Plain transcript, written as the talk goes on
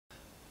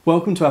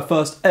Welcome to our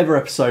first ever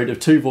episode of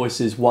Two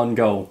Voices, One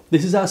Goal.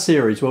 This is our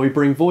series where we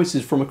bring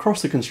voices from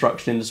across the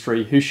construction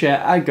industry who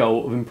share our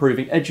goal of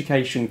improving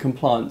education,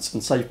 compliance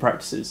and safe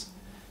practices.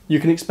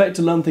 You can expect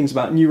to learn things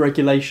about new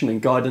regulation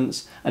and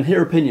guidance and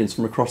hear opinions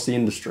from across the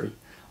industry.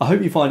 I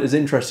hope you find it as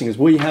interesting as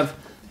we have.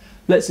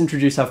 Let's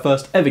introduce our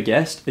first ever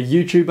guest, a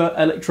YouTuber,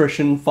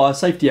 electrician, fire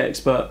safety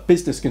expert,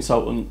 business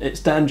consultant. It's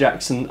Dan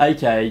Jackson,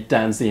 aka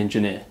Dan's the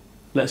Engineer.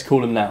 Let's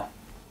call him now.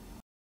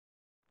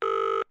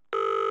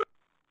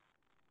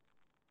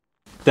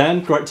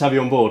 Dan, great to have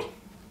you on board.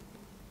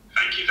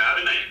 Thank you for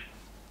having me.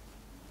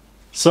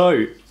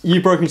 So,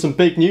 you've broken some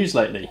big news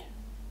lately.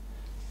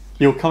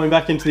 You're coming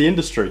back into the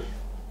industry.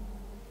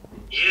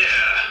 Yeah,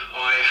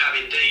 I have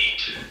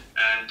indeed.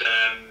 And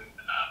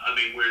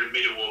we're in the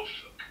middle of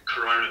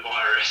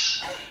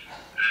coronavirus,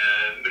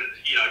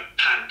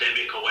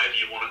 pandemic or whatever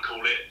you want to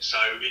call it. So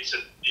it's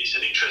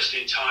an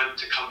interesting time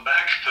to come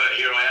back, but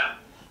here I am.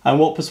 And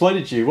what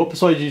persuaded you? What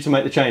persuaded you to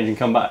make the change and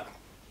come back?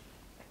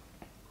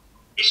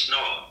 It's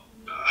not.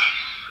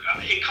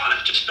 It kind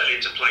of just fell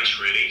into place,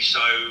 really. So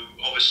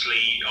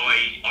obviously,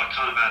 I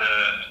kind of had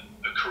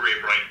a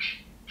career break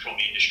from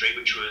the industry,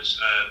 which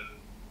was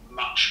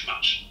much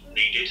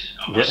needed,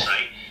 I must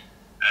say.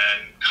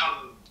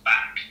 Come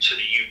back to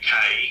the UK,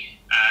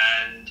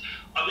 and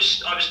I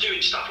was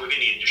doing stuff within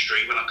the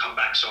industry when I come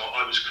back. So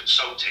I was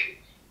consulting,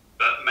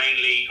 but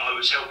mainly I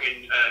was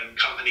helping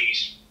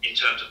companies in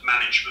terms of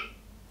management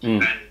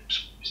and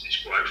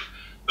business growth,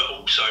 but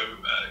also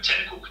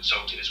technical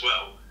consulting as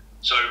well.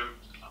 So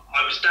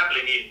I was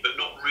dabbling in, but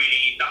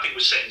nothing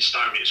was set in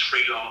stone. It was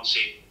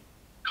freelancing,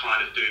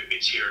 kind of doing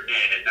bits here and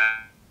there.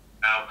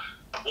 Now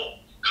what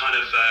kind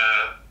of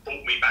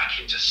brought me back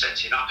into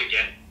setting up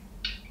again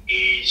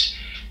is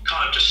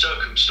kind of just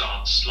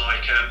circumstance.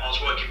 Like I was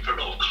working for a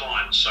lot of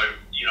clients, so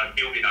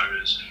building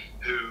owners,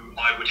 who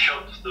I would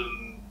help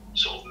them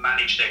sort of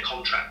manage their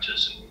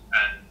contractors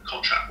and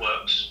contract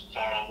works,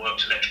 firearm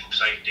works, electrical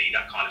safety,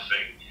 that kind of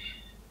thing.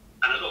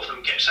 And a lot of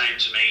them kept saying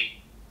to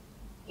me,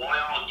 "Why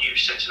aren't you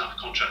setting up a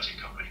contracting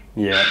company?"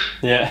 Yeah.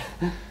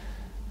 And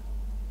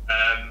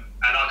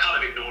I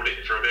kind of ignored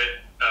it for a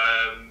bit.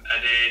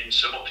 And then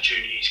some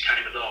opportunities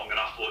came along, and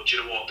I thought, do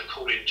you know what, the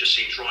calling just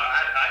seems right.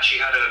 I actually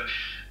had a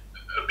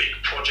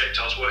big project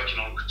I was working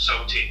on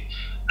consulting,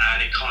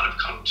 and it kind of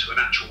come to a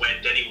natural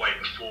end anyway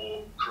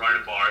before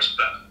coronavirus,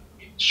 but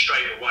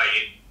straight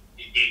away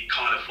it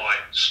kind of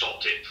like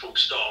stopped it, full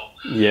stop.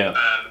 Yeah.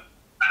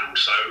 And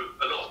also,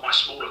 a lot of my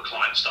smaller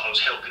clients that I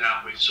was helping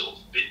out with sort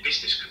of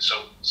business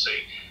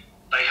consultancy,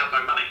 they have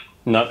no money.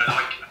 No. And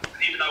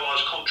even though I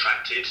was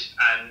contracted,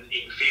 and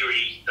in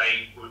theory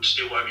they would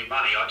still owe me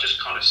money, I just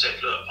kind of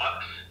said, look,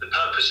 the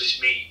purpose is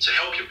me to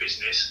help your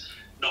business,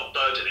 not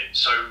burden it.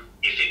 So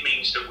if it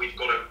means that we've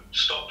got to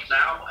stop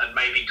now and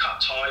maybe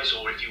cut ties,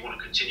 or if you want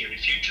to continue in the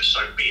future,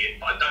 so be it.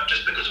 But I don't,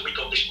 just because we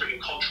got this written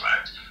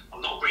contract,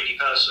 I'm not a greedy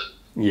person.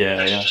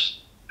 Let's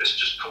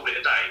just call it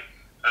a day.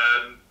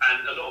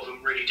 And a lot of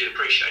them really did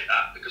appreciate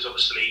that, because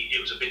obviously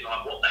it was a bit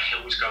like, what the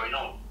hell is going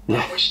on?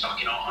 We're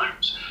stuck in our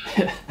homes.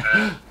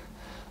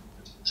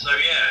 So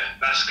yeah,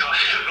 that's kind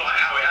of like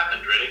how it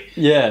happened, really.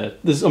 Yeah,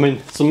 it's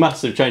a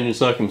massive change in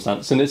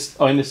circumstance, and it's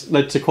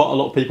led to quite a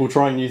lot of people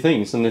trying new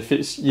things. And if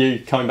it's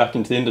you coming back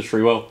into the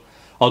industry, well,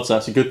 I'd say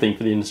that's a good thing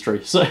for the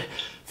industry. So,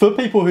 for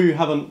people who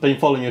haven't been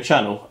following your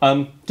channel,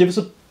 give us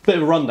a bit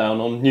of a rundown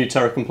on New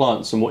Terra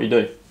Compliance and what you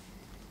do.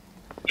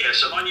 Yeah,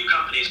 so my new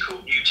company is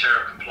called New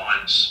Terra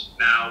Compliance.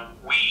 Now,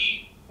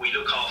 we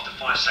look after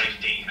fire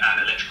safety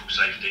and electrical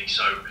safety.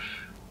 So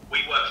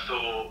we work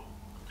for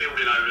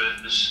building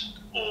owners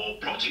or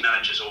property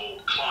managers or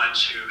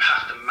clients who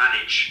have to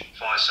manage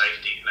fire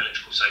safety and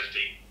electrical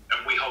safety,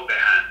 and we hold their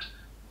hand.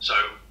 So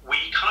we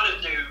kind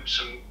of do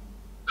some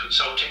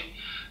consulting,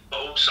 but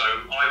also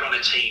I run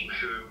a team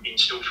who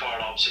install fire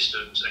alarm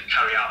systems and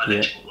carry out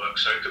electrical work.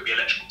 So it could be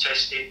electrical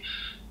testing.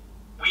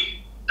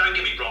 Don't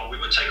get me wrong, we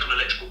would take on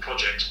electrical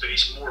projects, but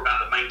it's more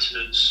about the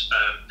maintenance,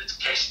 the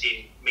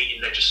testing,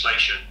 meeting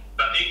legislation.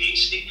 But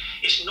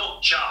it's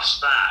not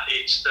just that,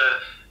 it's the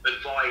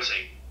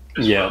advising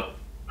as well,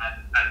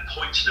 and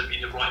pointing them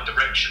in the right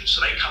direction. So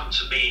they come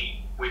to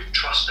me with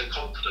trust and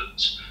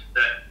confidence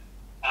that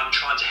I'm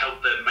trying to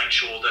help them make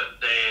sure that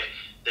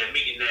they're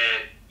meeting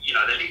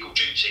their legal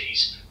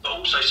duties, but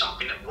also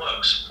something that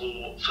works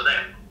for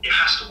them. It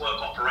has to work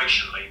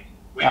operationally.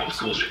 Of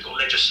course, we've got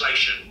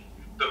legislation,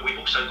 but we've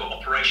also got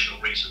operational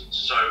reasons.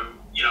 So,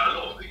 a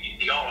lot of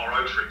the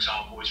RRO, for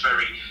example, is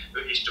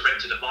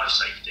directed at life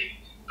safety,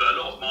 but a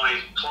lot of my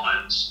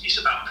clients, it's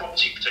about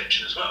property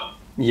protection as well.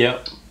 Yeah.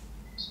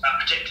 It's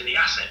about protecting the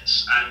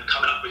assets and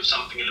coming up with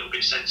something a little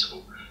bit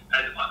sensible.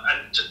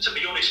 And to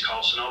be honest,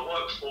 Carlsson, I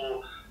work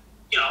for,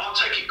 I'll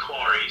take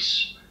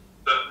inquiries,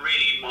 but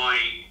really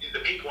the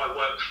people I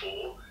work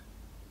for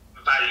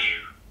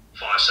value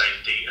fire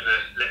safety and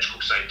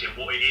electrical safety and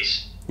what it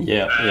is.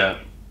 Yeah.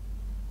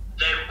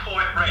 They're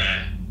quite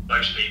rare,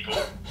 those people.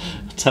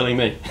 Telling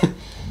me.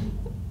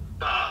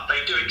 But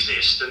they do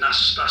exist, and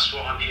that's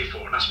what I'm here for,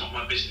 and that's what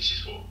my business is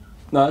for.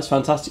 No, that's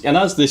fantastic. And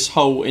as this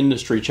whole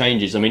industry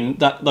changes,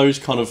 those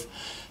kind of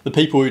the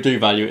people who do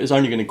value it is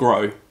only going to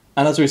grow.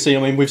 And as we've seen,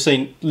 I mean, we've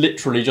seen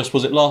literally just,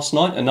 was it last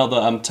night,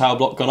 another tower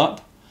block gone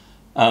up?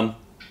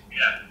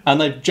 And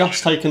they've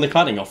just taken the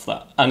cladding off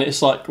that. And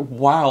it's like,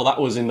 wow,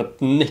 that was in the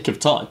nick of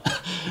time.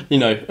 You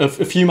know, a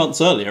few months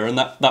earlier, and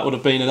that would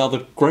have been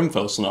another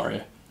Grenfell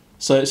scenario.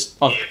 So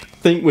I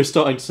think we're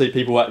starting to see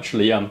people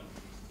actually,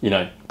 you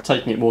know,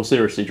 taking it more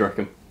seriously, do you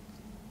reckon?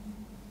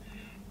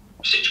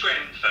 Since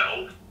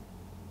Grenfell,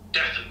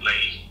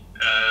 definitely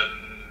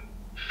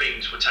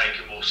things were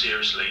taken more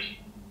seriously.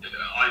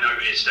 I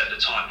noticed at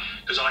the time,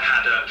 because I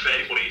had, for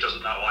anybody who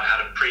doesn't know, I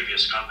had a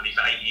previous company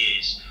for 8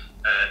 years.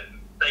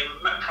 They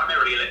were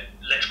primarily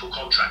electrical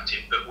contracting,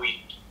 but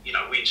we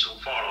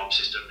installed fire alarm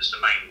systems as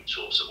the main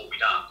source of what we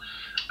done.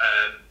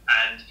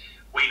 And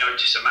we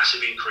noticed a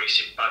massive increase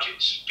in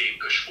budgets being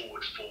pushed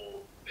forward for,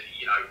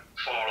 you know,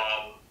 fire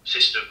alarm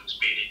systems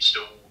being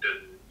installed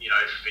and, you know,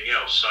 everything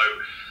else. So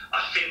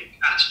I think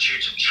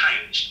attitudes have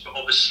changed, but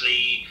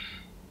obviously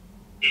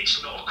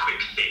it's not a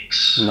quick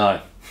fix.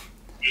 No.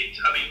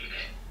 I mean,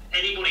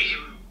 anybody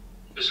who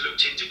has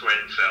looked into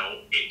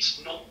Grenfell,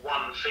 it's not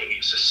one thing,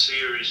 it's a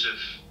series of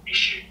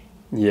issues.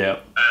 Yeah.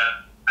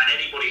 And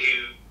anybody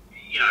who,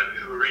 you know,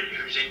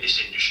 who's in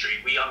this industry,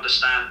 we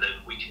understand them,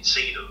 we can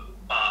see them,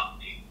 but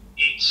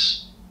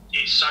it's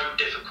so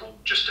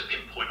difficult just to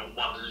pinpoint on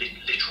one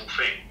literal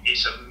thing.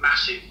 It's a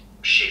massive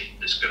shift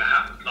that's going to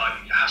happen, like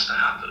it has to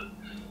happen.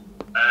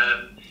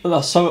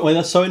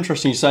 That's so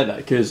interesting you say that,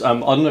 because I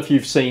don't know if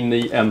you've seen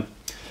the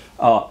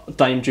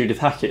Dame Judith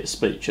Hackett's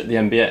speech at the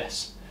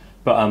MBS,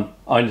 but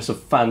I think it's a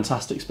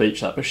fantastic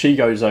speech that. But she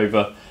goes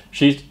over,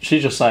 she's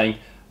just saying,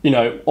 you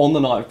know, on the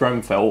night of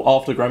Grenfell,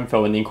 after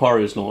Grenfell and the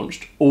inquiry was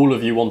launched, all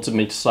of you wanted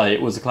me to say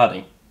it was the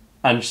cladding,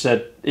 and she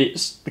said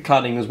the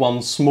cladding was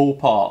one small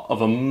part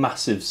of a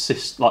massive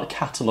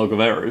catalogue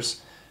of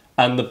errors,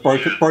 and the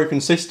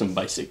broken system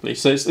basically.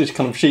 So it's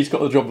kind of, she's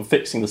got the job of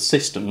fixing the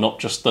system, not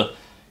just the,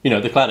 you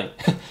know, the cladding.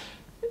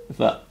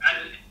 That.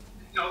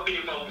 And I've been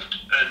involved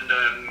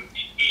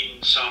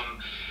in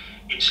some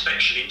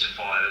inspection into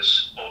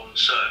fires on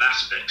certain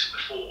aspects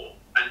before,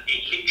 and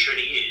it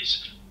literally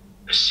is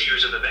a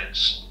series of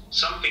events.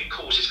 Something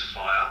causes a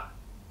fire,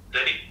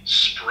 then it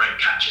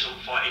catches on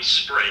fire, it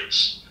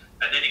spreads,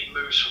 and then it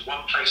moves from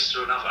one place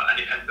to another,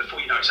 and before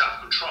you know it's out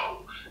of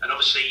control. And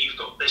obviously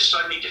there's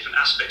so many different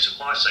aspects of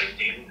fire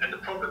safety, and the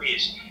problem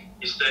is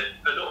that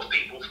a lot of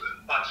people,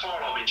 like fire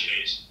alarm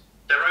engineers,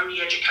 they're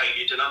only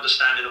educated and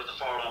understanding of the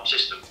fire alarm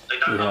system. They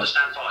don't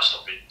understand fire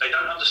stopping. They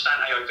don't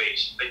understand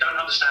AOVs. They don't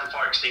understand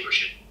fire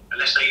extinguishing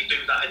unless they do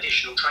that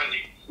additional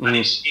training. And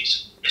it's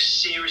a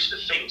series of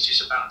things.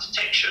 It's about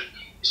detection.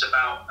 It's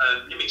about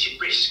limiting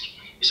risk.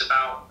 It's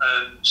about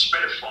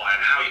spread of fire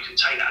and how you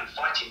contain that and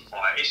fighting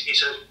fire.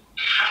 It's a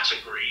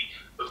category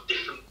of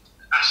different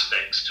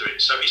aspects to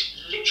it. So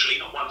it's literally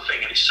not one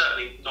thing, and it's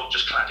certainly not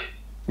just cladding.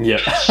 Yeah.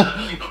 It's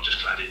certainly not just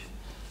cladding.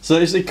 So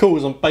it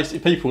calls on basically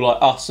people like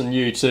us and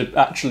you to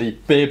actually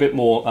be a bit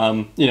more,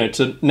 you know,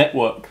 to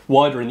network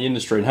wider in the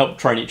industry and help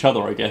train each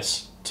other, I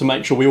guess, to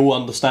make sure we all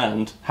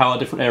understand how our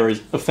different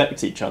areas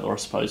affect each other, I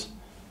suppose.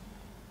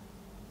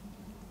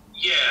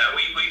 Yeah,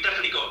 we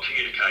definitely got to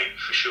communicate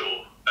for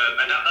sure,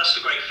 and that's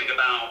the great thing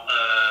about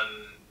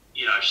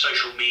you know,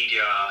 social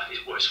media.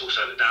 It's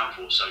also the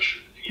downfall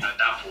of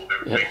downfall of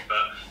everything. Yep.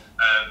 But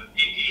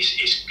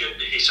it's good.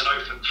 It's an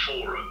open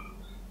forum.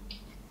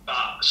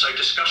 But so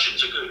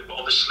discussions are good, but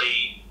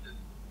obviously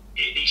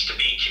it needs to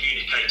be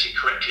communicated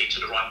correctly to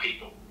the right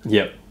people.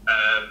 Yep.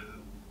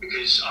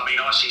 Because I mean,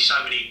 I see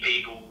so many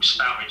people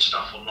spouting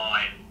stuff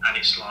online, and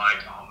it's like,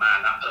 oh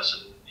man, that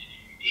person,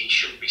 he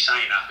shouldn't be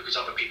saying that, because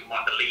other people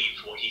might believe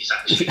what he's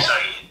actually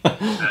saying.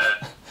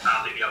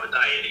 Found it the other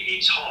day, and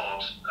it's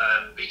hard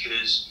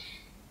because,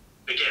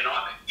 again,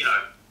 I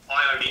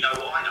only know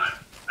what I know,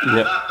 and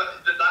yep.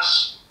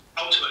 that's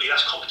ultimately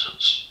that's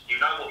competence. You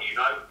know what you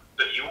know,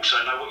 but you also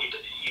know what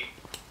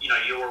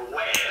you're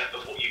aware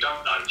of what you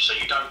don't know. So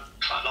you don't.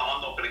 Like,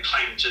 I'm not going to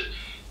claim to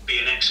be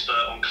an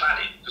expert on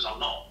cladding because I'm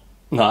not.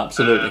 No,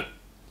 absolutely.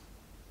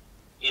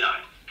 You know.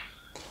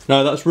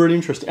 No, that's really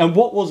interesting. And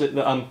what was it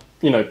that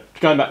you know,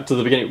 going back to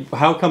the beginning,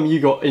 how come you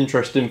got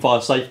interested in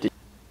fire safety?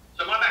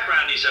 So my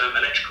background is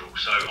electrical.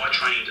 So I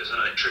trained as an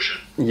electrician.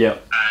 Yeah.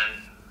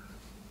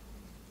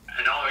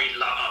 And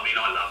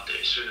I loved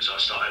it. As soon as I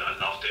started, I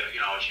loved it. You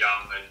know, I was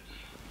young and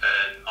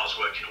I was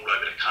working all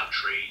over the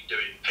country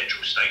doing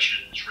petrol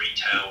stations,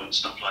 retail and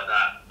stuff like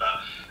that.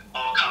 But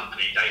our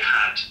company, they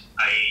had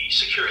a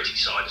security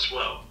side as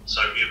well.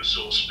 So it was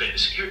sort of split. The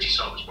security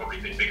side was probably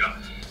a bit bigger.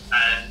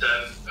 And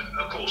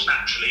of course,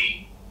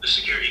 naturally, the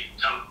security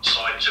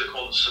side took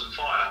on some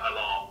fire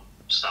alarm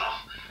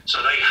stuff.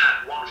 So they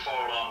had one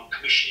fire alarm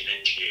commissioning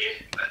engineer,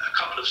 a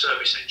couple of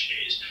service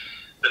engineers.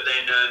 But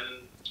then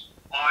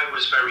I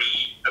was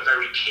a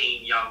very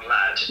keen young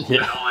lad. Yeah.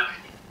 And I'm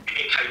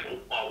cable,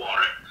 I'll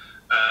wire it.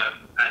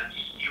 And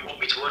you want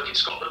me to work in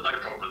Scotland? No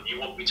problem. You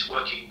want me to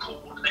work in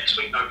Cornwall next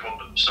week? No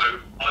problem. So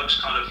I was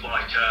kind of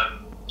like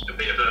a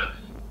bit of a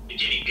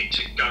guinea pig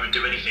to go and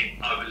do anything.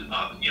 I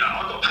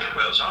got paid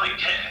well, so I didn't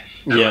care.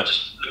 And yeah. I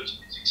just looked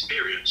at his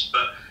experience.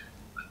 But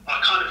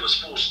I kind of of was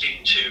forced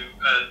into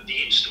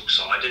the install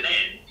side, and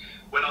then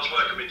when I was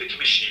working with the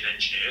commissioning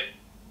engineer,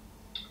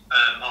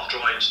 after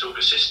I installed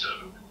a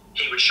system,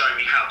 he would show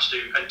me how to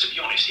do, and to be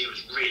honest, he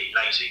was really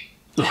lazy.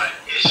 Like,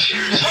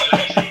 seriously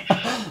lazy.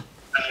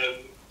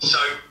 So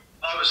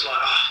I was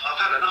like, I've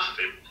had enough of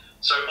him.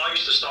 So I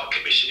used to start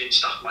commissioning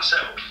stuff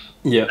myself.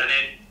 Yeah. And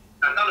then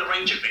I've done a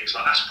range of things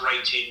like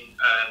aspirating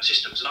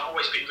systems, and I've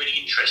always been really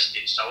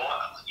interested. So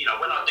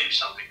when I do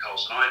something,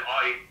 Carlsson,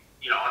 I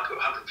put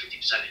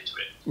 150% into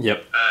it.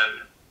 Yep.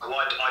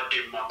 I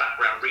do my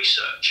background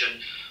research,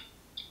 and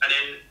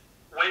then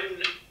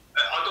when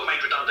I got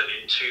made redundant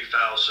in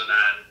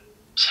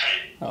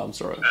 2010. Oh, I'm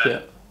sorry.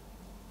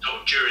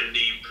 During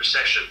the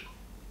recession,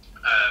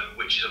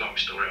 which is a long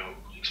story, I'll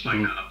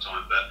explain that another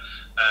time. But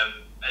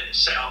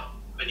set up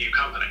a new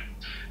company,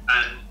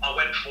 and I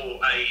went for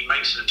a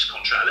maintenance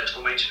contract,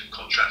 electrical maintenance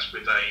contract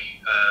with a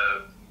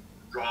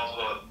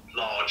rather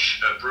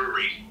large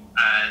brewery,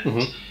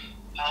 and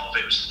part of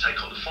it was to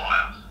take on the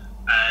fire,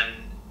 and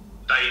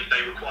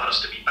they required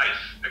us to be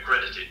BAFE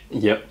accredited.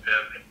 Yep.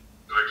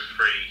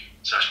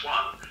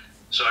 3/1.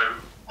 So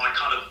I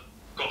kind of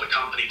got the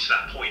company to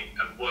that point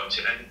and worked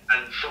it,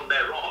 and from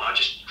there on, I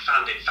just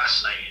found it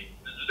fascinating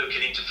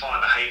looking into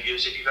fire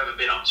behaviours. If you've ever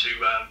been up to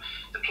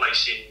the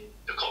place in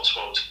the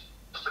Cotswolds,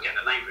 I forget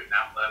the name of it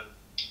now, but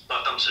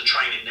I've done some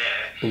training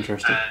there.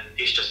 Interesting. And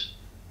it's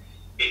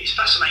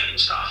fascinating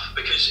stuff,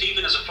 because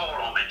even as a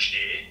firearm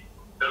engineer,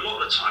 a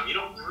lot of the time you're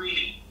not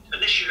really,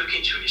 unless you look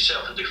into it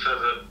yourself and do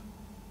further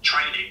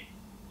training,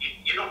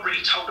 you're not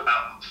really told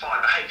about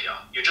fire behaviour.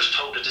 You're just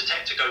told a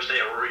detector goes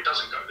there or it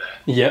doesn't go there.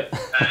 Yep.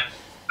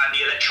 And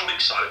the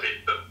electronic side of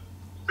it, but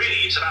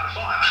really it's about a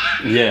fire.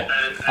 Yeah,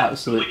 and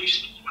absolutely. When you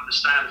start to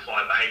understand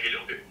fire behaviour a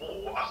little bit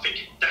more, I think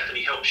it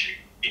definitely helps you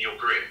in your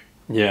career.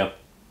 Yeah.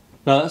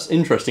 No, that's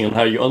interesting on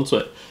how you got onto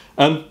it.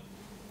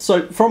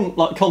 So from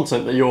like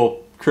content that you're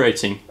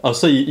creating, I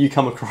see you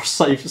come across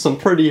some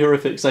pretty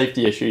horrific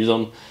safety issues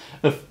on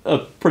a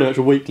pretty much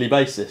a weekly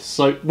basis.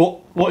 So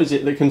what is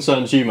it that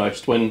concerns you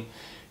most when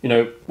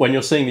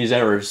you're seeing these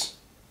errors?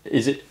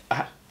 Is it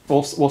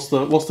what's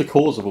the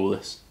cause of all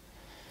this?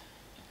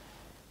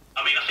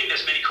 I mean, I think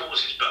there's many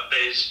causes, but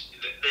there's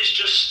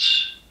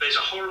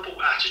a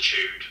horrible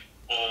attitude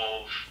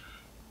of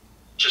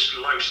just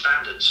low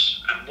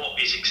standards and what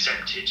is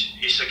accepted.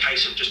 It's a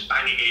case of just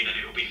bang it in and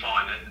it'll be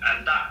fine,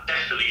 and that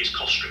definitely is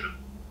cost driven.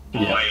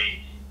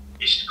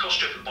 It's cost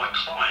driven by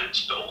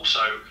clients, but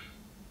also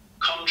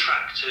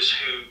contractors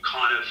who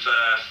kind of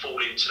fall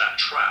into that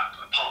trap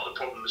are part of the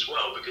problem as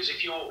well. Because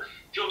if you're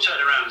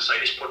turning around and say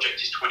this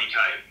project is 20k,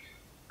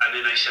 and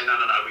then they say no,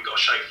 we've got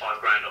to shave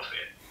 $5,000 off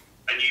it,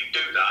 and you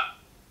do that,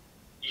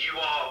 you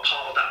are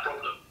part of that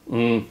problem.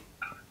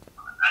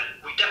 And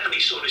we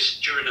definitely saw this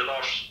during the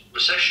last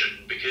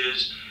recession,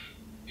 because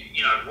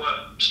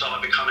work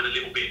started becoming a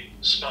little bit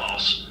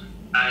sparse,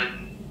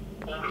 and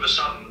all of a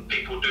sudden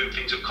people were doing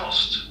things at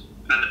cost.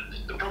 And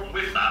the problem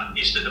with that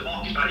is that the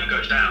market value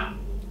goes down.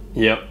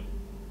 Yep.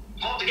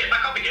 Hard to get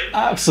back up again.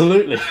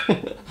 Absolutely. So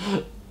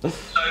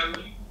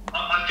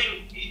I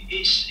think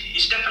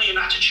it's definitely an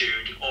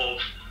attitude of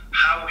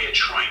how we are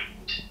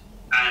trained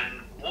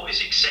and what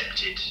is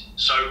accepted.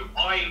 So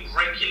I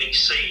regularly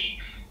see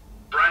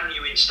brand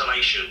new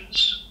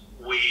installations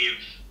with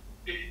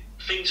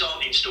things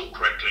aren't installed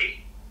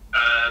correctly.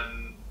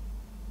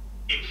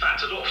 In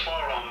fact, a lot of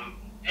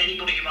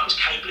anybody who runs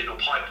cabling or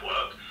pipe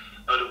work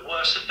are the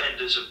worst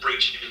offenders of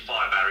breaching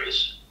fire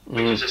barriers,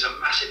 because there's a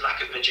massive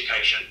lack of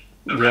education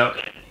around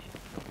it.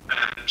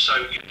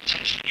 So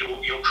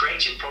you're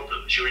creating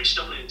problems. You're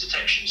installing a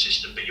detection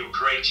system, but you're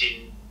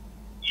creating,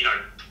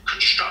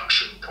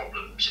 construction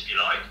problems, if you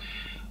like.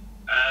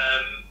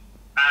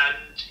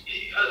 And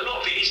a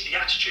lot of it is the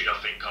attitude, I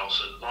think,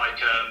 Carlsson.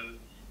 Like,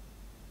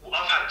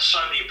 I've had so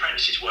many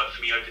apprentices work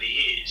for me over the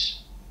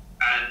years,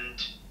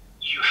 and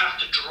you have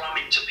to drum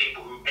into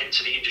people who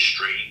enter the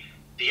industry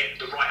the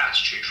right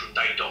attitude from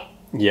day dot.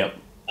 Yep.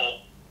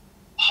 Or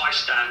high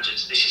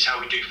standards, this is how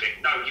we do things.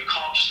 No, you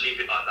can't just leave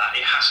it like that.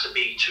 It has to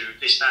be to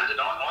this standard.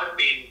 I've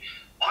been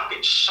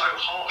so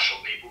harsh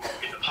on people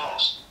in the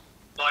past.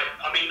 Like,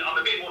 I mean, I'm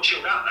a bit more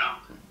chilled out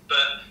now,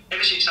 but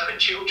ever since having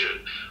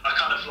children, I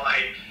kind of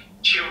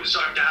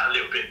zoned out a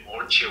little bit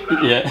more and chilled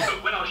out. Yeah.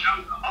 But when I was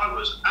younger, I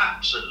was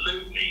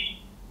absolutely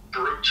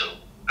brutal,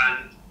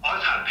 and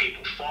I've had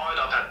people fired,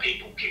 I've had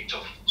people kicked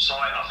off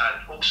site, I've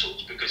had all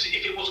sorts, because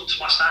if it wasn't to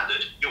my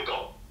standard, you're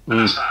gone. And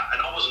that's that.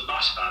 And I wasn't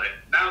nice about it.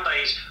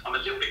 Nowadays, I'm a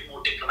little bit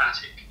more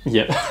diplomatic.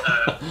 Yeah.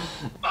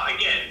 But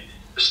again,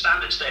 the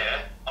standard's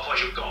there,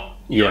 otherwise you're gone.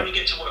 Yeah. You only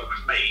get to work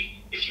with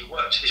me if you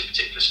work to this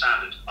particular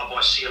standard.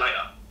 Otherwise, see you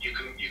later. You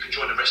can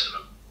join the rest of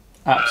them.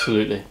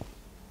 Absolutely.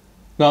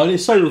 No, and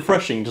it's so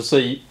refreshing to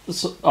see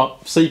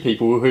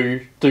people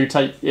who do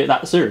take it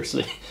that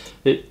seriously.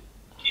 It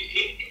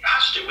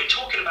has to. We're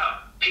talking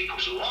about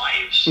people's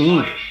lives.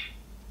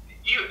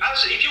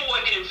 If you're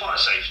working in fire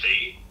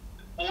safety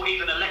or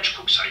even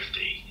electrical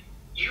safety,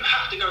 you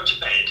have to go to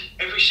bed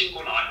every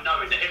single night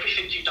knowing that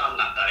everything you've done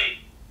that day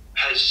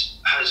has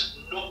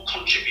not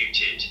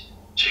contributed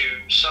to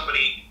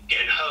somebody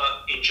getting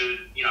hurt, injured, injured,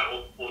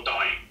 or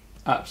dying.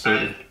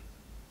 Absolutely.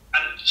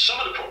 And some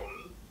of the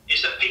problem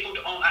is that people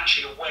aren't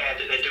actually aware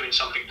that they're doing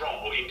something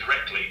wrong or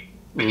incorrectly,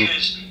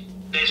 because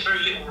there's very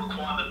little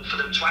requirement for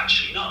them to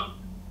actually know.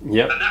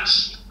 Yep. And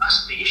that's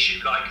the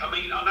issue. Like, I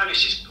mean, I know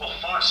this is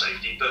off fire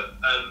safety, but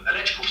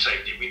electrical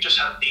safety, we've just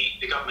had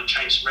the government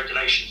change some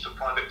regulations for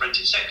private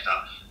rented sector,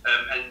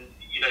 and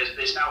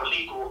there's now a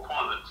legal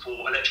requirement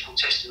for electrical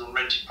testing on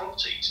rented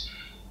properties.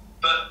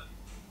 But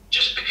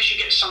just because you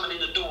get someone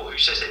in the door who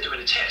says they're doing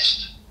a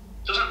test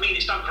doesn't mean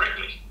it's done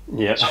correctly.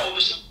 Yeah. So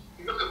obviously,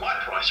 you look at my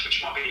price,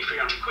 which might be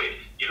 300 quid,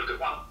 you look at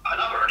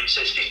another and it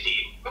says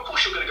 50, of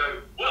course you're going to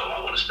go, well,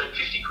 I want to spend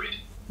 50 quid.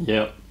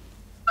 Yeah.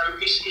 So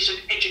it's an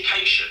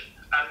education,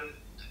 and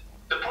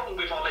the problem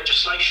with our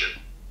legislation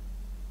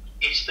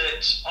is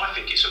that I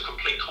think it's a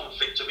complete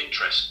conflict of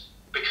interest,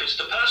 because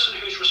the person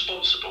who's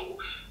responsible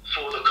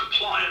for the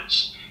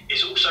compliance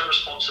is also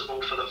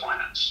responsible for the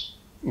finance.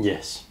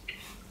 Yes.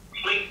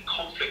 Complete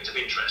conflict of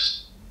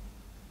interest.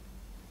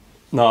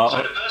 No. So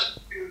the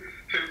person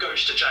who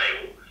goes to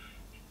jail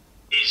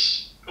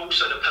is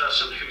also the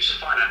person who's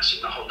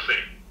financing the whole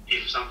thing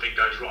if something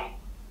goes wrong.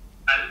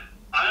 And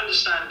I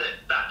understand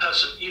that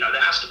person,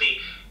 there has to be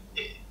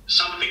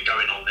something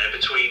going on there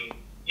between,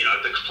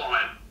 the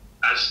client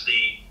as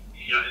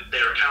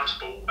they're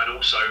accountable, and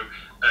also,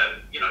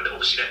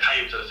 obviously they're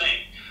paying for the thing.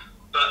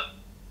 But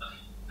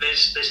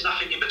there's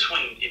nothing in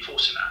between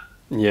enforcing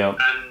that. Yeah.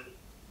 And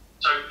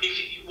so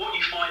what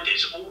you find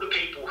is all the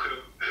people who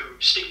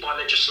stick by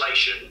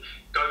legislation,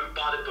 go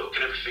by the book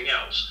and everything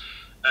else,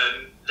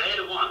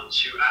 they're the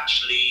ones who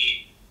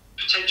actually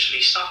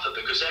potentially suffer,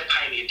 because they're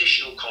paying the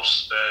additional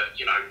costs for,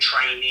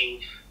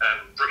 training,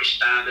 British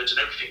standards and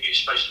everything you're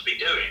supposed to be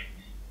doing.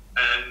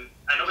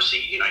 And obviously,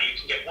 you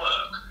can get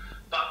work,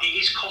 but it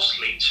is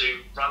costly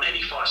to run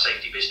any fire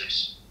safety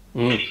business.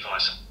 Any fire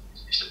safety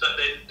business. But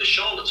the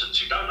charlatans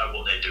who don't know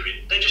what they're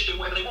doing, they just do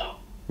whatever they want.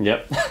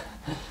 Yep.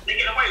 They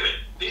get away with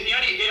it.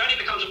 It only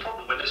becomes a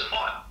problem when there's a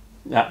fire.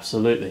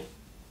 Absolutely.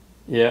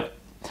 Yeah.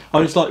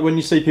 I just like when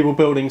you see people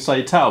building,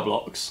 say, tower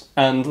blocks,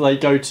 and they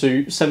go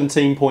to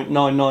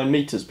 17.99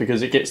 metres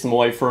because it gets them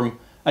away from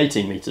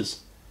 18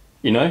 metres.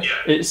 Yeah.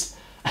 It's,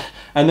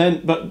 and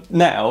then, but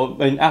now,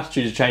 I mean,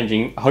 attitudes are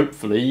changing,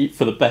 hopefully,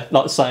 for the best,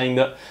 like saying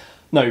that,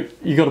 no,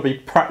 you've got to be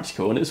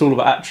practical, and it's all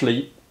about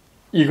actually,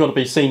 you've got to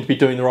be seen to be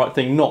doing the right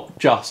thing, not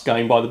just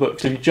going by the book.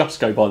 So if you just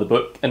go by the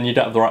book and you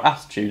don't have the right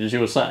attitude, as you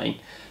were saying,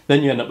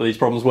 then you end up with these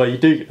problems where you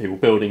do get people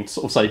building,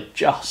 sort of say,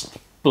 just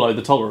below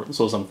the tolerance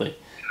or something.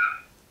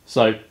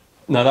 So,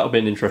 no, that would be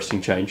an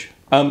interesting change.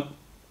 I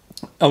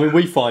mean,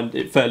 we find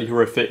it fairly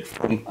horrific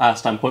from our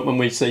standpoint when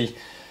we see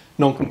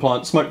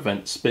non-compliant smoke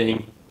vents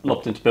being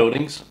lobbed into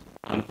buildings,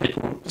 and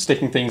people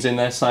sticking things in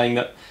there saying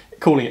that,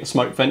 calling it a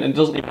smoke vent, and it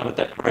doesn't even have a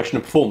declaration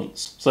of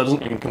performance, so it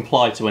doesn't even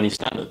comply to any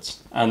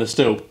standards, and they're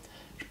still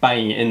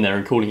banging it in there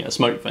and calling it a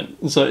smoke vent.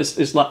 And so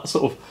it's like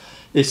sort of,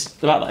 it's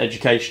about that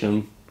education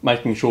and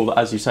making sure that,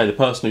 as you say, the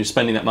person who's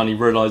spending that money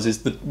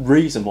realises the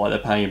reason why they're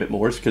paying a bit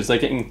more is because they're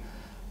getting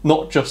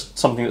not just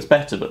something that's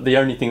better, but the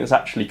only thing that's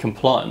actually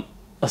compliant,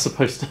 as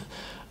opposed to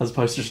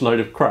just a load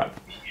of crap.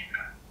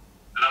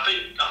 And I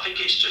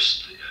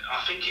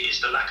think it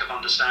is the lack of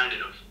understanding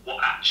of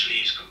what actually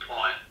is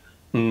compliant.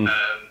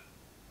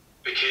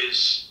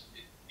 Because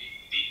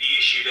the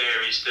issue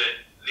there is that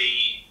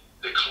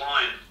the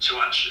client, to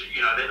actually,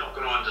 they're not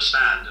going to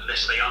understand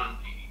unless they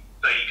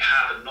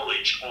have a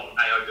knowledge on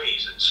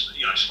AOVs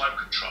and smoke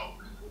control.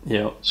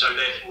 Yeah. So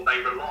therefore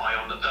they rely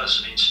on the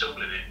person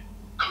installing it.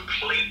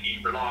 Completely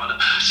rely on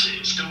the person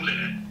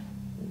installing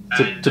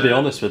it. To be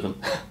honest with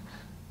them.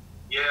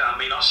 Yeah, I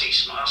mean, I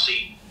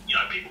see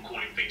people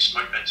calling things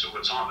smoke vents all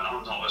the time, and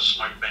I'm not a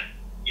smoke vent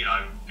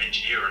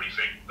engineer or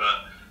anything,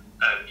 but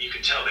you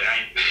can tell they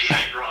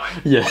ain't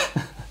right. Yeah.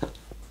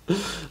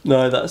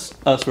 No,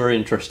 that's very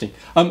interesting.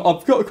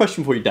 I've got a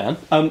question for you, Dan.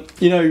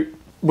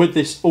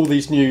 With all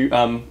these new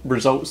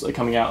results that are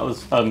coming out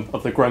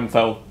of the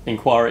Grenfell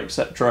inquiry,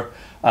 etc.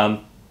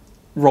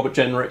 Robert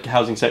Jenrick,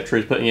 Housing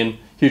Secretary, is putting in a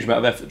huge amount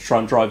of effort to try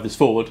and drive this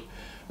forward.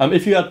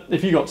 If you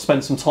got to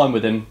spend some time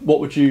with him,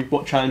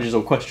 what challenges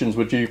or questions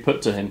would you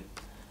put to him?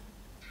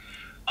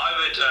 I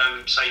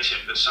would say to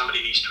him that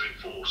somebody needs to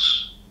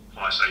enforce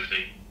fire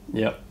safety.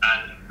 Yeah.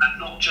 And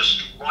not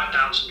just write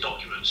down some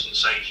documents and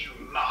say you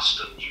must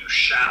and you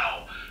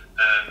shall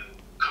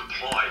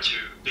comply to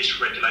this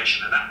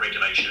regulation and that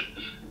regulation.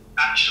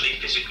 Actually,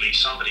 physically,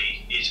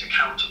 somebody is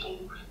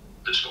accountable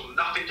that's got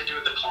nothing to do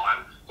with the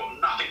client, got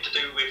nothing to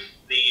do with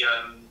the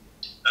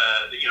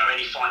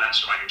any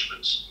finance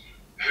arrangements,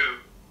 who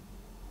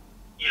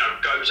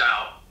goes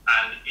out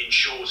and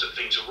ensures that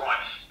things are right.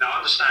 Now, I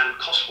understand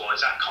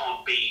cost-wise that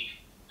can't be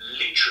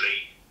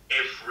literally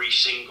every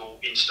single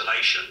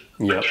installation.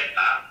 Yep. I get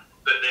that,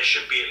 but there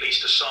should be at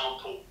least a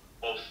sample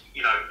of,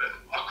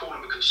 I call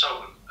them a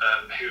consultant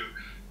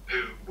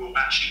who will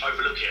actually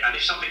overlook it. And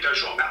if something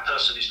goes wrong, that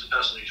person is the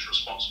person who's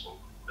responsible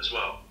as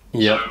well.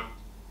 Yep. So,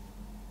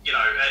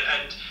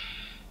 and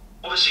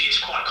obviously it's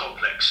quite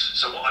complex.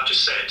 So what I've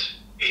just said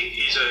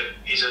is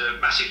a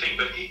massive thing,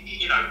 but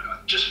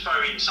just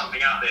throwing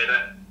something out there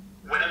that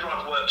whenever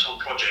I've worked on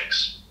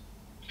projects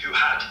who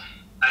had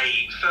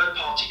a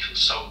third-party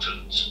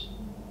consultant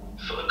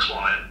for the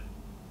client,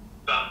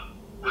 but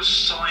was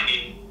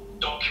signing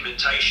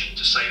documentation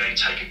to say they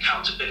take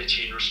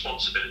accountability and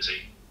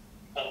responsibility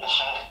on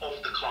behalf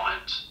of the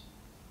client,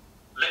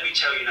 let me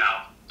tell you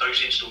now,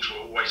 those installs were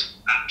always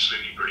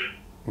absolutely brilliant.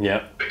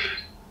 Yeah. Because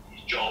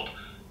it's his job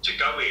to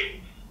go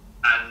in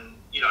and,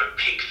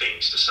 pick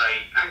things to say,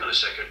 hang on a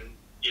second,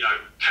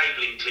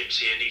 cabling clips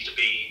here need to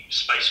be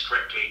spaced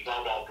correctly,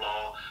 blah, blah,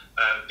 blah.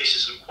 This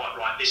isn't quite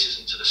right, this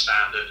isn't to the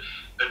standard,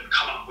 and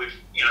come up with,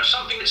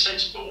 something that's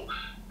sensible.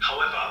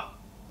 However,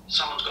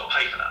 someone's got to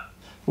pay for that.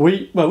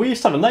 We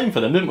used to have a name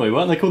for them, didn't we?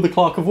 Weren't they called the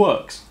Clerk of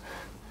Works?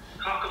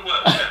 Clerk of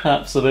Works, yeah.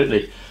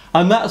 Absolutely.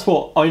 And that's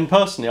what,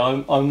 personally,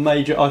 I'm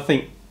major, I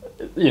think,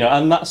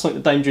 and that's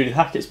something that Dame Judith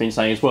Hackett's been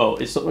saying as well.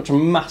 It's such a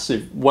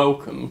massive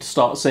welcome to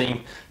start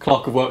seeing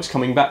Clerk of Works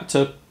coming back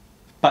to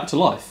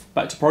life,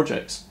 back to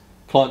projects,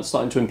 clients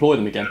starting to employ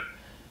them again.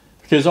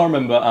 Because I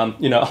remember, I'm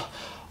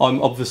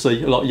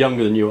obviously a lot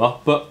younger than you are,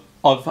 but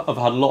I've had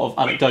a lot of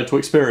anecdotal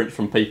experience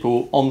from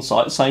people on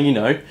site saying,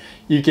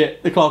 you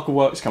get the Clerk of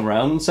Works come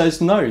around and says,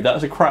 no,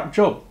 that's a crap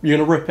job. You're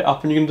going to rip it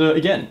up and you're going to do it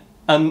again.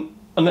 And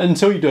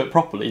until you do it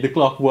properly, the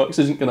Clerk of Works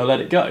isn't going to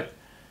let it go.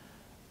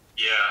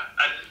 Yeah,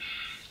 and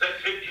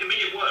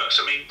it works.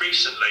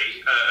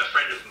 Recently, a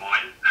friend of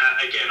mine,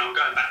 again, I'm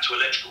going back to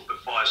electrical, but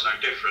fire's no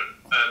different.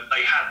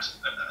 They had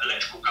an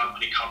electrical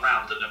company come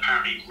round and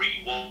apparently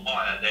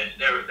rewire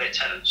their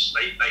tenants.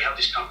 They have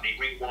this company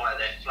rewire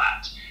their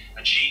flat,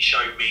 and she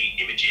showed me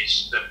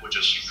images that were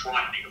just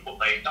frightening of what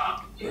they've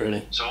done.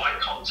 Really? So I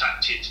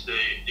contacted the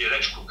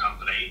electrical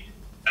company,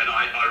 and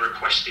I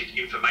requested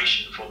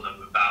information from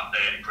them about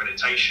their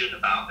accreditation,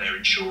 about their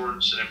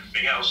insurance and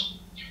everything else.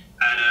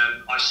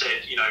 And I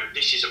said,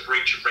 this is a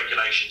breach of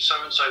regulation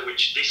so-and-so,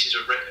 which this is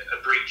a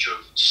breach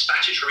of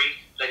statutory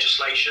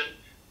legislation.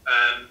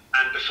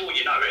 And before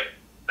you know it,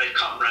 they've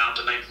come round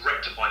and they've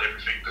rectified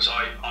everything, because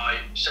I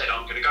said,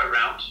 I'm going to go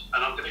round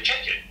and I'm going to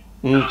check it.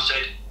 And I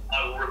said,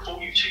 I will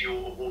report you to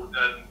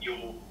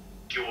your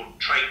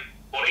trade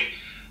body.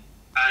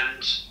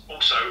 And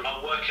also,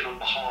 I'm working on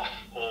behalf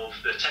of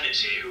the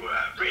tenants here who are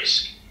at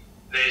risk.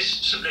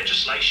 There's some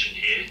legislation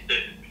here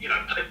that,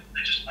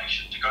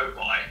 legislation to go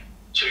by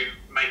to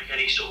make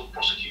any sort of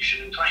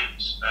prosecution and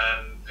claims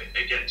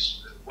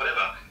against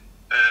whatever.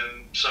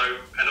 And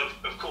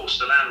of course,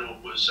 the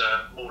landlord was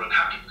more than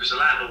happy, because the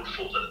landlord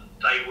thought that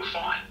they were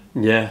fine.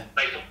 Yeah.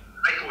 They thought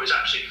it was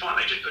absolutely fine.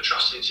 They just put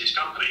trust into his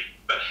company.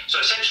 So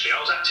essentially, I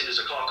was acting as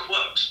a clerk of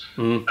works,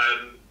 but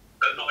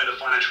not in a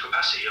financial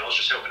capacity. I was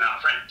just helping out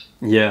a friend.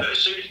 Yeah. But as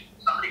soon as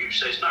somebody who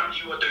says, no,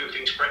 you are doing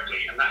things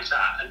correctly, and that is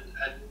that, and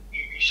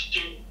you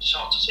soon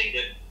start to see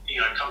that,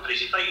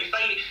 companies, if they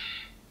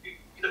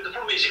the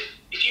problem is,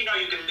 if you know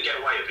you're going to get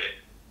away with it,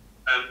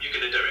 you're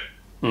going to do it.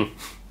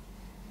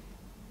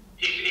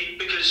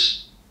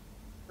 Because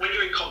when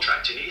you're in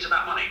contracting, it is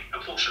about money.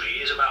 Unfortunately,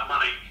 it is about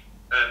money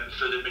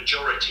for the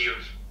majority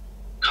of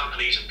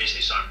companies and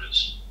business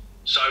owners.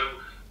 So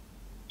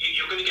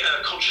you're going to get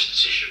a conscious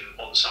decision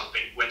on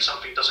something when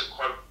something doesn't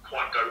quite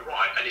go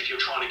right. And if you're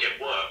trying to get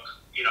work,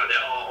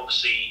 there are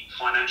obviously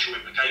financial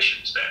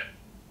implications there.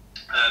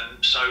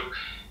 So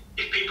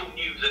if people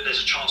knew that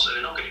there's a chance that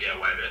they're not going to get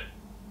away with it,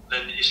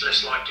 then it's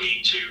less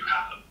likely to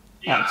happen.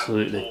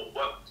 Absolutely. Or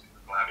work,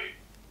 what have you.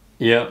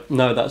 Yeah,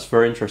 no, that's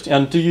very interesting.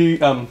 And do you,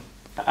 out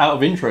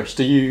of interest,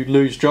 do you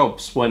lose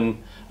jobs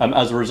when,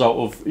 as a result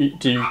of,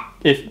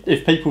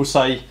 if people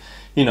say,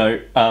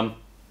 I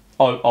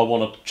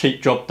want a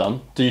cheap job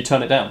done, do you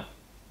turn it down?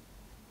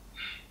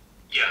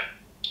 Yeah.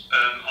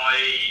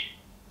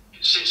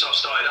 Since I've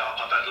started up,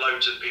 I've had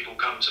loads of people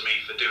come to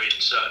me for doing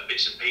certain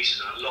bits and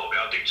pieces, and a lot of it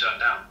I do turn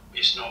down.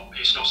 It's not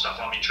stuff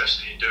I'm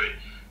interested in doing.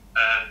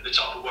 The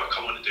type of work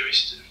I want to do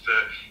is for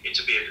it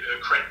to be a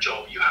correct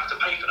job. You have to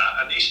pay for that,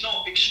 and it's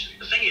not. The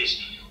thing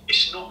is,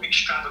 it's not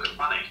extravagant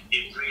money.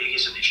 It really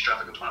isn't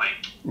extravagant money.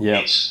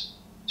 Yeah.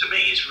 To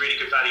me, it's really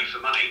good value for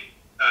money.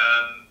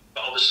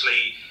 But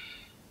obviously,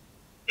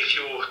 if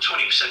you're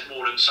 20%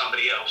 more than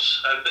somebody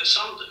else, I've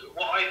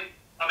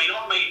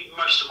made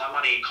most of my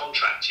money in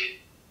contracting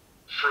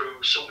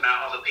through sorting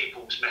out other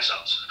people's mess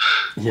ups.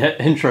 Yeah,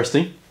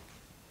 interesting.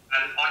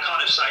 And I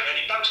kind of say, and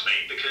it bugs me,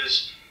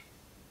 because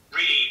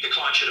really the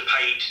client should have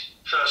paid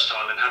first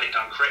time and had it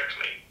done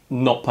correctly.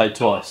 Not paid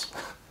twice.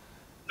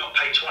 Not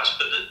paid twice,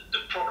 but the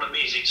problem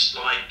is, it's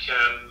like,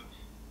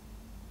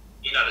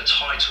 the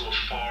title of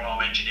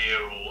firearm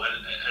engineer or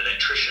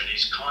electrician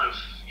is kind of,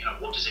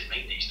 what does it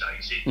mean these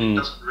days? It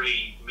doesn't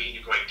really mean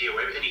a great deal.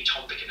 Any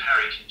Tom, Dick and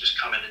Harry can just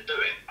come in and do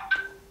it.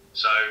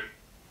 So,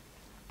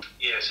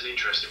 yeah, it's an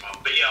interesting one.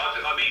 But yeah,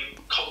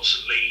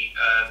 constantly,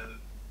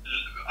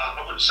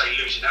 I wouldn't say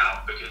losing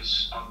out,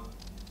 because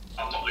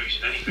I'm not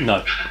losing anything.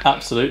 No,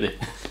 absolutely.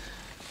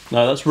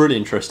 No, that's really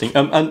interesting.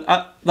 And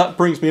that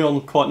brings me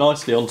on quite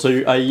nicely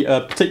onto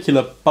a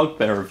particular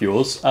bugbear of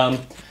yours.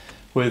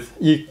 With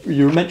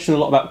you mentioned a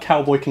lot about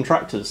cowboy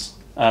contractors.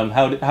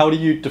 How do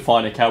you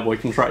define a cowboy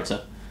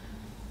contractor?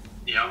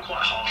 Yeah, I'm quite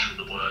harsh with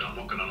the word, I'm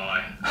not going to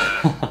lie.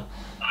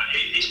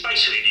 It's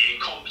basically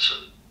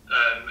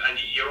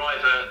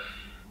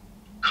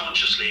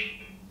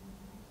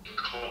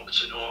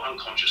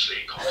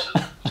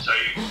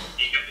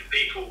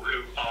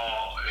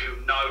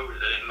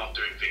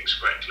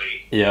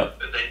Yeah.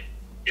 But then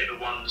you get the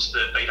ones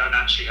that they don't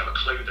actually have a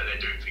clue that they're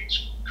doing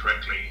things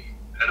correctly.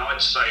 And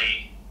I'd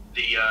say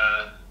the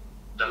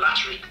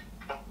latter is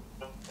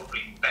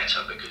probably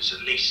better, because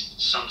at least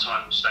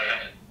sometimes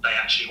they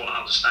actually want to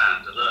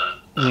understand and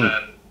learn.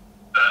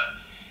 But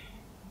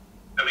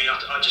I mean,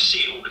 I just see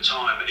it all the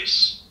time, and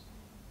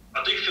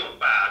I do feel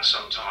bad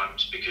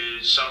sometimes,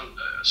 because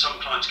some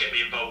clients get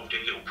me involved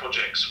in little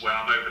projects where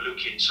I'm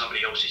overlooking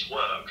somebody else's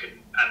work,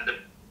 and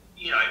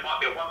you know, it might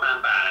be a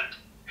one-man band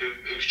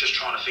who's just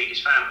trying to feed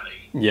his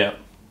family. Yeah.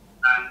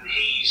 And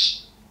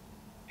he's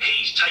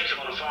taken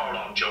on a fire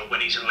alarm job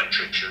when he's an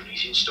electrician.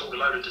 He's installed a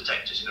load of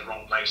detectors in the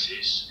wrong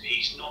places.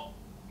 He's not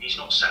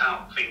set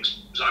out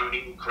things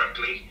zoning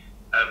correctly,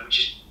 which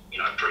is, you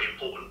know, pretty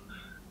important.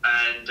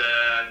 And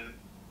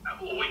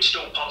or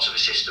install parts of a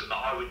system that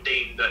I would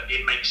deem that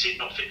it makes it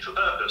not fit for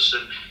purpose,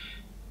 and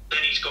then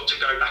he's got to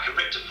go back and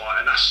rectify it,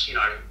 and that's, you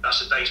know,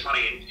 that's a day's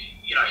money, and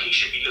you know, he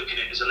should be looking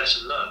at it as a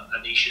lesson learned,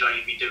 and he should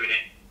only be doing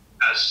it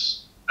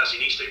as he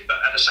needs to. But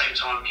at the same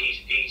time,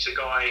 he's a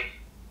guy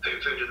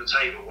putting food on the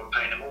table when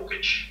paying a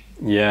mortgage.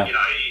 Yeah. You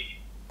know,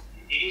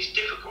 it is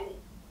difficult.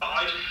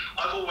 But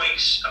I've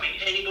always, I mean,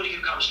 anybody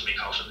who comes to me,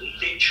 Carlsson,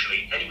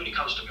 literally anybody who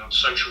comes to me on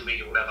social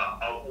media or whatever,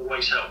 I'll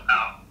always help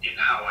out in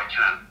how I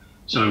can.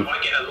 So I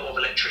get a lot of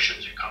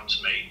electricians who come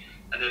to me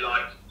and they're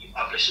like,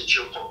 I've listened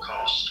to your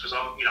podcasts, because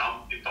I'm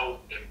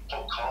involved in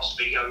podcasts,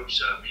 videos,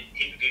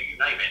 interview, you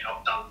name it.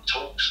 I've done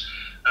talks,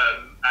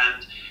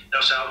 and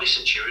they'll say, I've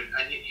listened to you,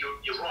 and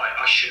you're right,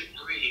 I shouldn't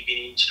really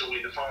be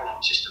installing the fire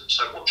alarm system.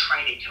 So what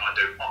training can I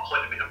do? I'll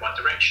point them in the right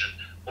direction,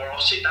 or I'll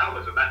sit down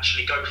with them,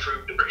 actually go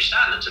through the British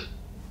standards.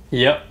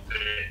 Yep.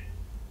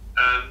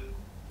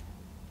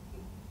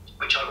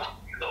 Which a lot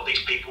of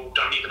these people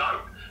don't even know.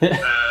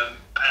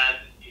 And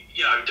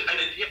you know,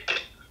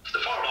 the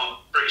fire alarm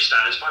British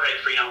standards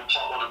 5839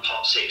 Part 1 and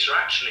Part 6 are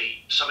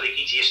actually some of the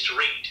easiest to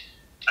read,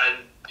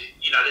 and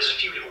you know, there's a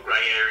few little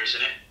grey areas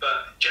in it,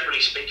 but generally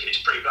speaking,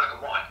 it's pretty black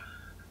and white.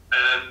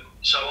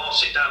 So I'll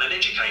sit down and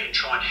educate and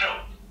try and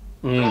help,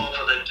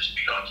 rather than just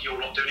be like, you're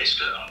not doing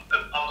this. I've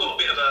got a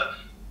bit of a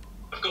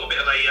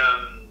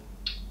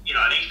you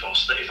know, an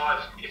ethos that if I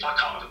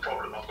come up with a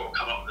problem, I've got to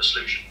come up with a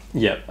solution.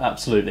 Yeah,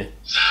 absolutely.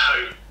 So.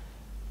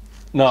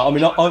 No, I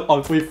mean,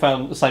 we've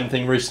found the same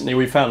thing recently.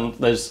 We found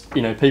there's,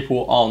 you know,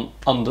 people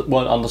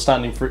weren't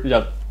understanding for, you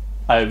know,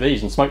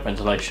 AOVs and smoke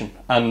ventilation,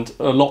 and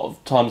a lot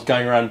of times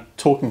going around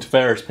talking to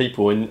various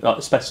people in like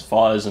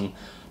specifiers and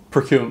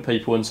procurement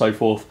people and so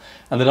forth,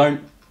 and they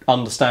don't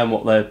understand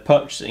what they're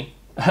purchasing,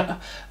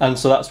 and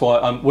so that's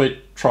why we're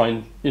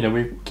trying. You know,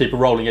 we keep a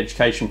rolling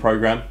education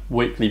program,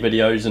 weekly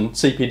videos and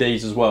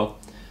CPDs as well,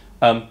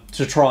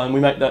 to try, and we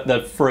make that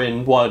they're free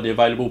and widely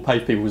available.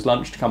 Pay people's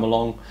lunch to come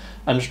along,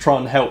 and just try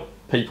and help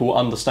people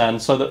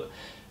understand, so that,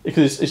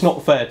 because it's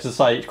not fair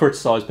to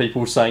criticise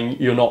people saying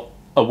you're not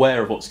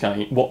aware of what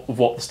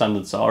the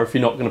standards are, if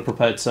you're not going to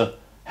prepare to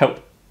help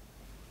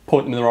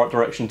point them in the right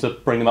direction to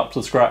bring them up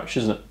to scratch,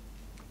 isn't it?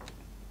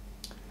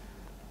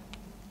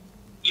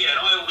 Yeah, and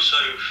I also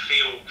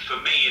feel, for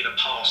me in the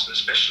past, and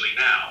especially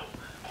now,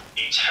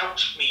 it's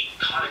helped me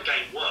kind of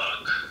gain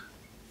work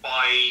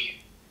by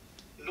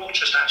not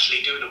just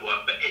actually doing the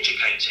work, but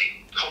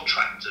educating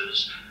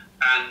contractors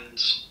and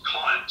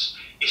clients.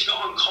 It's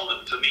not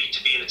uncommon for me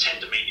to be in a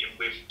tender meeting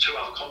with two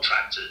other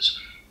contractors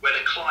where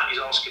the client is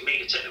asking me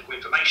the technical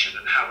information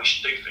and how we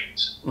should do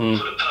things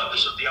for the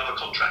purpose of the other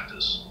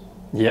contractors.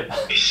 Yep.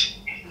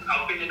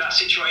 I've been in that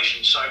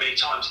situation so many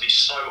times, and it's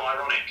so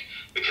ironic,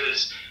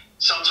 because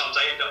sometimes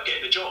they end up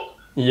getting the job.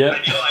 Yeah.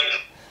 And you're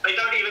like, they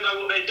don't even know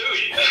what they're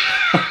doing.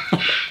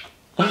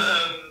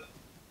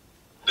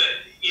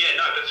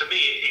 But for me,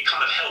 it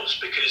kind of helps,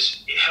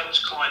 because it helps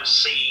clients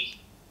see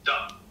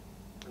that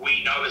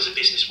we know as a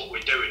business what we're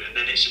doing, and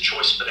then it's a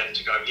choice for them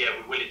to go, yeah,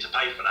 we're willing to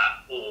pay for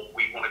that, or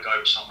we want to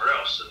go somewhere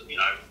else, and you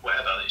know,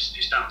 whatever,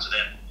 it's down to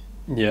them.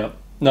 Yeah.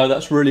 No,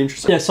 that's really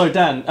interesting. Yeah, so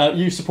Dan,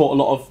 you support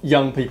a lot of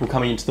young people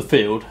coming into the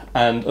field,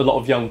 and a lot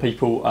of young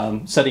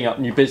people setting up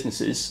new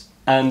businesses,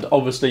 and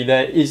obviously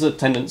there is a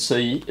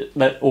tendency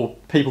that, or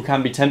people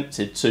can be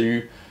tempted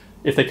to,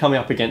 if they're coming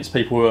up against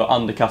people who are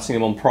undercutting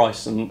them on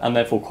price and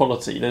therefore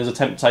quality, there's a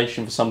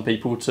temptation for some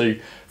people to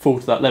fall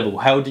to that level.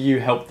 How do you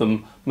help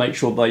them make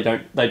sure they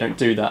don't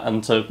do that,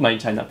 and to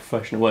maintain that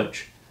professional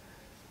edge?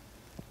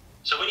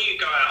 So when you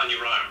go out on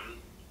your own,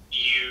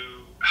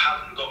 you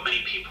haven't got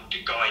many people to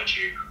guide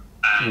you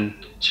and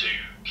to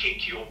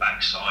kick your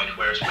backside,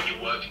 whereas when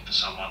you're working for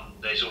someone,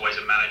 there's always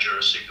a manager,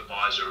 a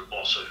supervisor, a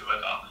boss, or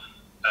whoever.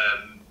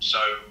 So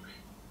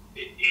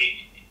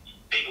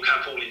people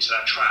can fall into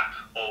that trap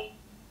of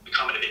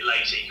becoming a bit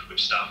lazy with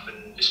stuff,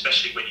 and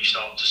especially when you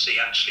start to see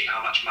actually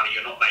how much money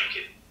you're not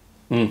making,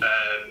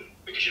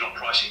 because you're not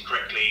pricing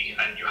correctly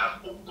and you have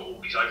all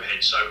these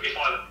overheads. So if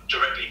I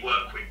directly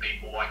work with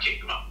people, I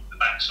kick them up the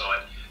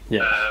backside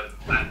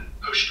and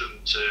push them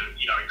to,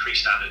 you know,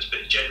 increase standards.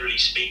 But generally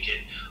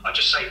speaking, I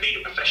just say be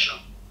the professional.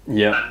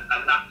 Yeah.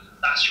 And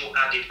that's your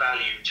added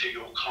value to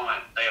your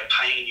client. They are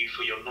paying you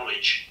for your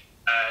knowledge,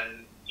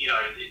 and you know,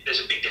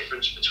 there's a big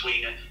difference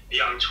between a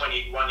young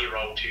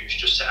 21-year-old who's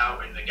just set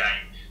out in the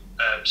game,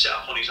 set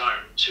up on his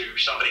own, to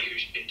somebody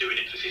who's been doing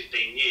it for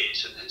 15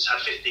 years and has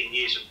had 15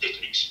 years of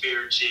different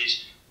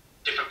experiences,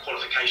 different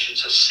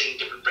qualifications, has seen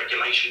different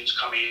regulations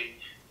come in.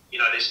 You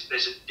know,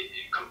 there's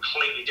a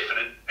completely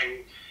different,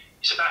 and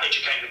it's about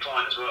educating the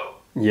client as well.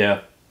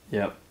 Yeah,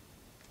 yeah.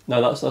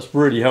 No, that's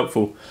really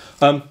helpful.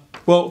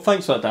 Well,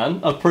 thanks for that,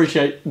 Dan. I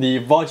appreciate the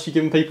advice you've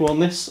given people on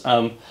this.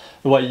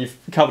 The way you've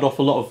covered off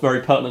a lot of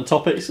very pertinent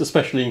topics,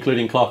 especially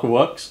including Clerk of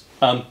Works.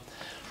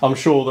 I'm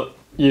sure that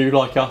you,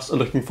 like us, are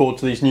looking forward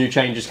to these new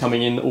changes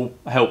coming in that will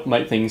help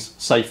make things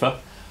safer.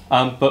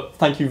 But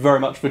thank you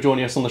very much for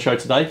joining us on the show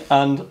today.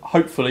 And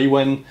hopefully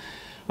when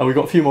we've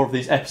got a few more of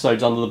these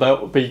episodes under the belt,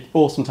 it would be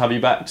awesome to have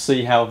you back to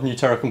see how new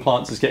Terra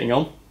Compliance is getting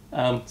on,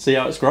 see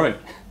how it's growing.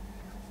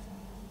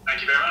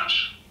 Thank you very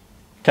much.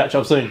 Catch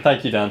up soon.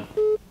 Thank you, Dan.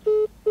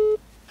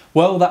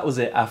 Well, that was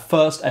it, our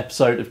first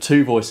episode of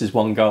Two Voices,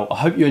 One Goal. I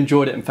hope you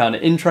enjoyed it and found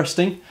it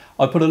interesting.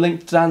 I put a link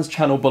to Dan's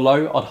channel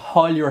below. I'd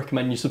highly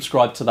recommend you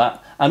subscribe to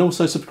that, and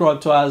also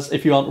subscribe to ours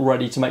if you aren't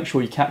already, to make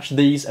sure you catch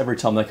these every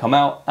time they come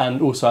out,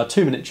 and also our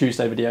 2 Minute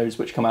Tuesday videos,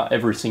 which come out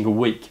every single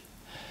week.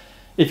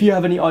 If you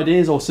have any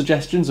ideas or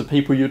suggestions of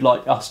people you'd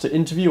like us to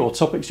interview or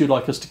topics you'd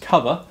like us to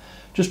cover,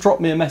 just drop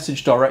me a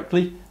message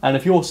directly, and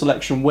if your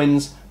selection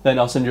wins, then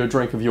I'll send you a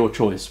drink of your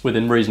choice,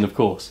 within reason of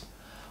course.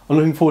 I'm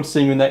looking forward to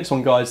seeing you in the next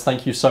one, guys.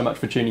 Thank you so much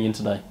for tuning in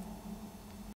today.